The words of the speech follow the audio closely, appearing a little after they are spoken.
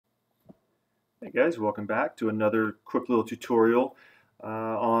Hey guys, welcome back to another quick little tutorial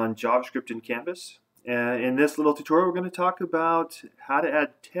on JavaScript in Canvas. In this little tutorial, we're going to talk about how to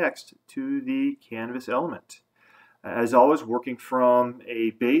add text to the Canvas element. As always, working from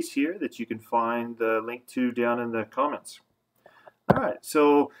a base here that you can find the link to down in the comments. All right,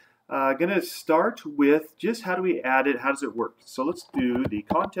 so going to start with just how do we add it, how does it work? So let's do the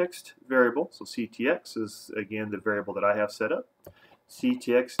context variable. So ctx is, again, the variable that I have set up.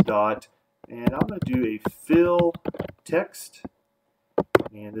 ctx dot and I'm going to do a fillText,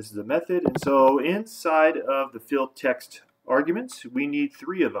 and this is a method. And so inside of the fillText arguments, we need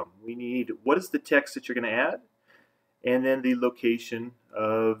three of them. We need what is the text that you're going to add, and then the location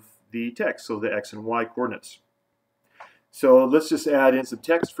of the text, so the x and y coordinates. So let's just add in some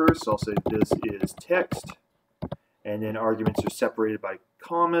text first. So I'll say this is text, and then arguments are separated by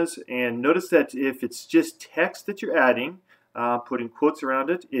commas. And notice that if it's just text that you're adding, putting quotes around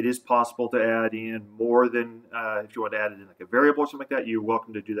it, it is possible to add in more than, if you want to add it in like a variable or something like that, you're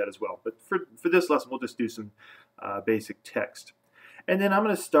welcome to do that as well. But for this lesson, we'll just do some basic text. And then I'm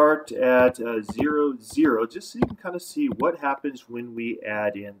going to start at 0, 0, just so you can kind of see what happens when we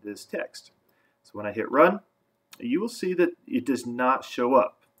add in this text. So when I hit run, you will see that it does not show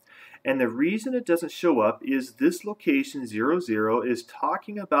up. And the reason it doesn't show up is this location 0, 0 is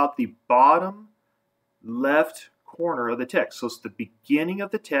talking about the bottom left corner of the text. So it's the beginning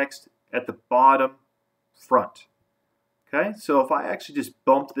of the text at the bottom front. Okay, so if I actually just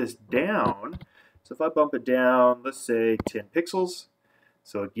bump this down, so if I bump it down, let's say 10 pixels.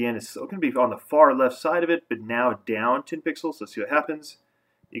 So again, it's still going to be on the far left side of it, but now down 10 pixels. Let's see what happens.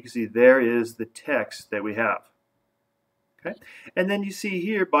 You can see there is the text that we have. Okay, and then you see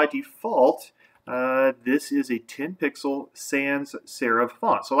here by default, this is a 10 pixel sans serif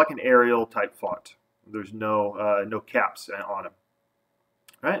font, so like an Arial type font. There's no caps on them.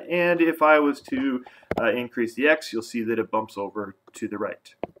 Right? And if I was to increase the X, you'll see that it bumps over to the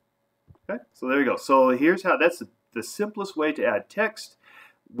right. Okay, so there you go. So here's how, that's the simplest way to add text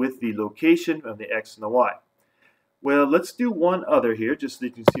with the location of the X and the Y. Well, let's do one other here, just so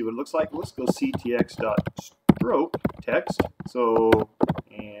you can see what it looks like. Let's go ctx.strokeText. So,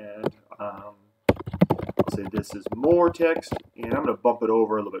 and I'll say this is more text, and I'm going to bump it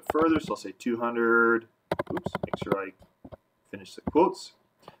over a little bit further. So I'll say 200. Oops, make sure I finish the quotes.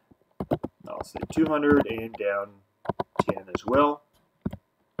 I'll say 200 and down 10 as well.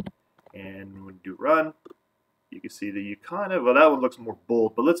 And when you do run, you can see that you kind of, well, that one looks more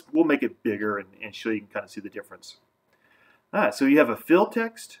bold, but we'll make it bigger and show you can kind of see the difference. All right, so you have a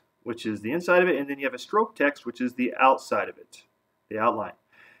fillText, which is the inside of it, and then you have a strokeText, which is the outside of it, the outline.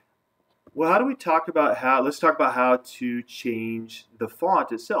 Well, how do we talk about let's talk about how to change the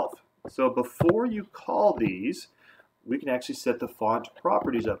font itself. So before you call these, we can actually set the font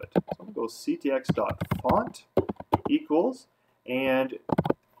properties of it. So I'm going to go ctx.font equals, and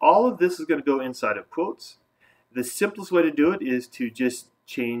all of this is going to go inside of quotes. The simplest way to do it is to just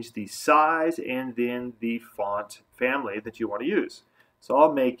change the size and then the font family that you want to use. So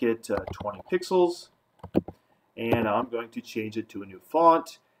I'll make it 20 pixels, and I'm going to change it to a new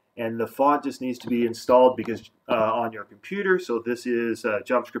font. And the font just needs to be installed because on your computer. So this is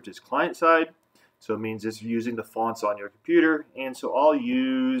JavaScript is client side. So it means it's using the fonts on your computer. And so I'll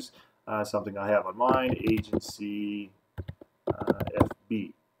use something I have on mine, Agency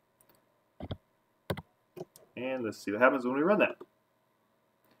FB. And let's see what happens when we run that.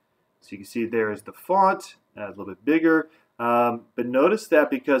 So you can see there is the font, a little bit bigger. But notice that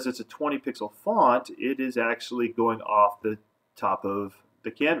because it's a 20 pixel font, it is actually going off the top of the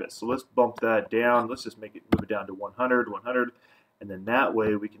canvas. So let's bump that down. Let's just move it down to 100, 100, and then that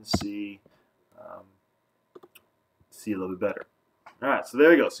way we can see a little bit better. All right, so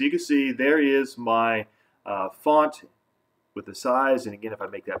there you go. So you can see there is my font with the size, and again, if I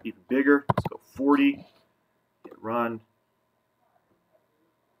make that even bigger, let's go 40, hit run.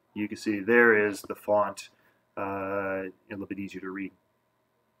 You can see there is the font, a little bit easier to read.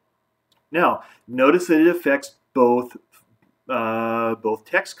 Now, notice that it affects both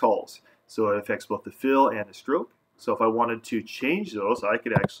text calls. So it affects both the fill and the stroke. So if I wanted to change those, I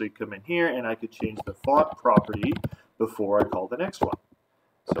could actually come in here and I could change the font property before I call the next one.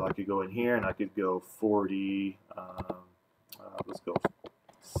 So I could go in here and I could go 40, let's go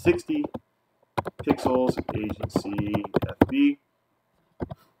 60 pixels, Agency FB.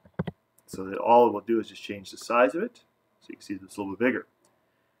 So that all it will do is just change the size of it. So you can see it's a little bit bigger.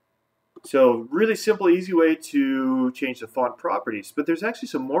 So really simple, easy way to change the font properties. But there's actually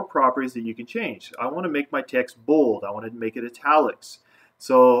some more properties that you can change. I want to make my text bold. I want to make it italics.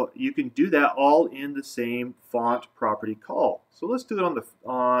 So you can do that all in the same font property call. So let's do it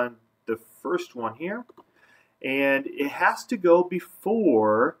on the first one here. And it has to go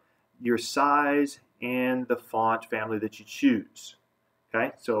before your size and the font family that you choose.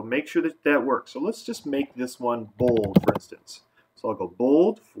 Okay, so make sure that that works. So let's just make this one bold, for instance. So I'll go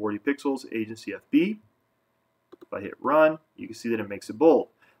bold, 40 pixels, agency FB. If I hit run, you can see that it makes it bold.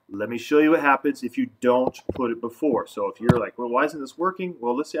 Let me show you what happens if you don't put it before. So if you're like, well, why isn't this working?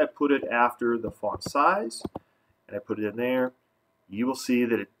 Well, let's say I put it after the font size, and I put it in there. You will see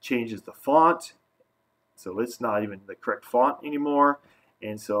that it changes the font. So it's not even the correct font anymore.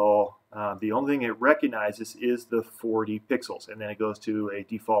 And so the only thing it recognizes is the 40 pixels. And then it goes to a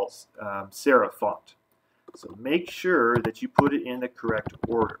default serif font. So make sure that you put it in the correct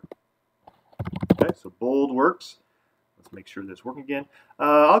order. Okay, so bold works. Let's make sure that's working again.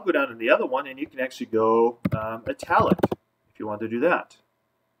 I'll go down to the other one, and you can actually go italic if you want to do that.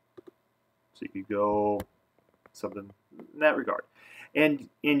 So you could go something in that regard. And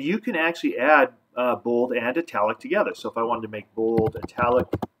you can actually add bold and italic together. So if I wanted to make bold italic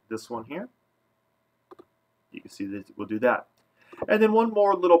this one here, you can see that we'll do that. And then one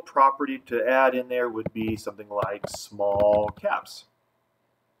more little property to add in there would be something like small caps.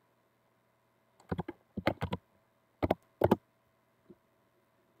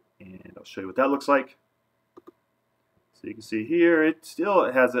 And I'll show you what that looks like. So you can see here, it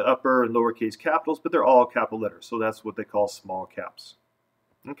still has the upper and lowercase capitals, but they're all capital letters. So that's what they call small caps.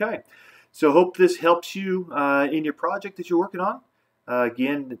 Okay, so hope this helps you in your project that you're working on.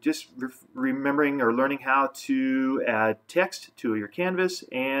 Again, just remembering or learning how to add text to your canvas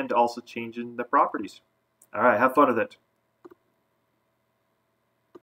and also changing the properties. All right, have fun with it.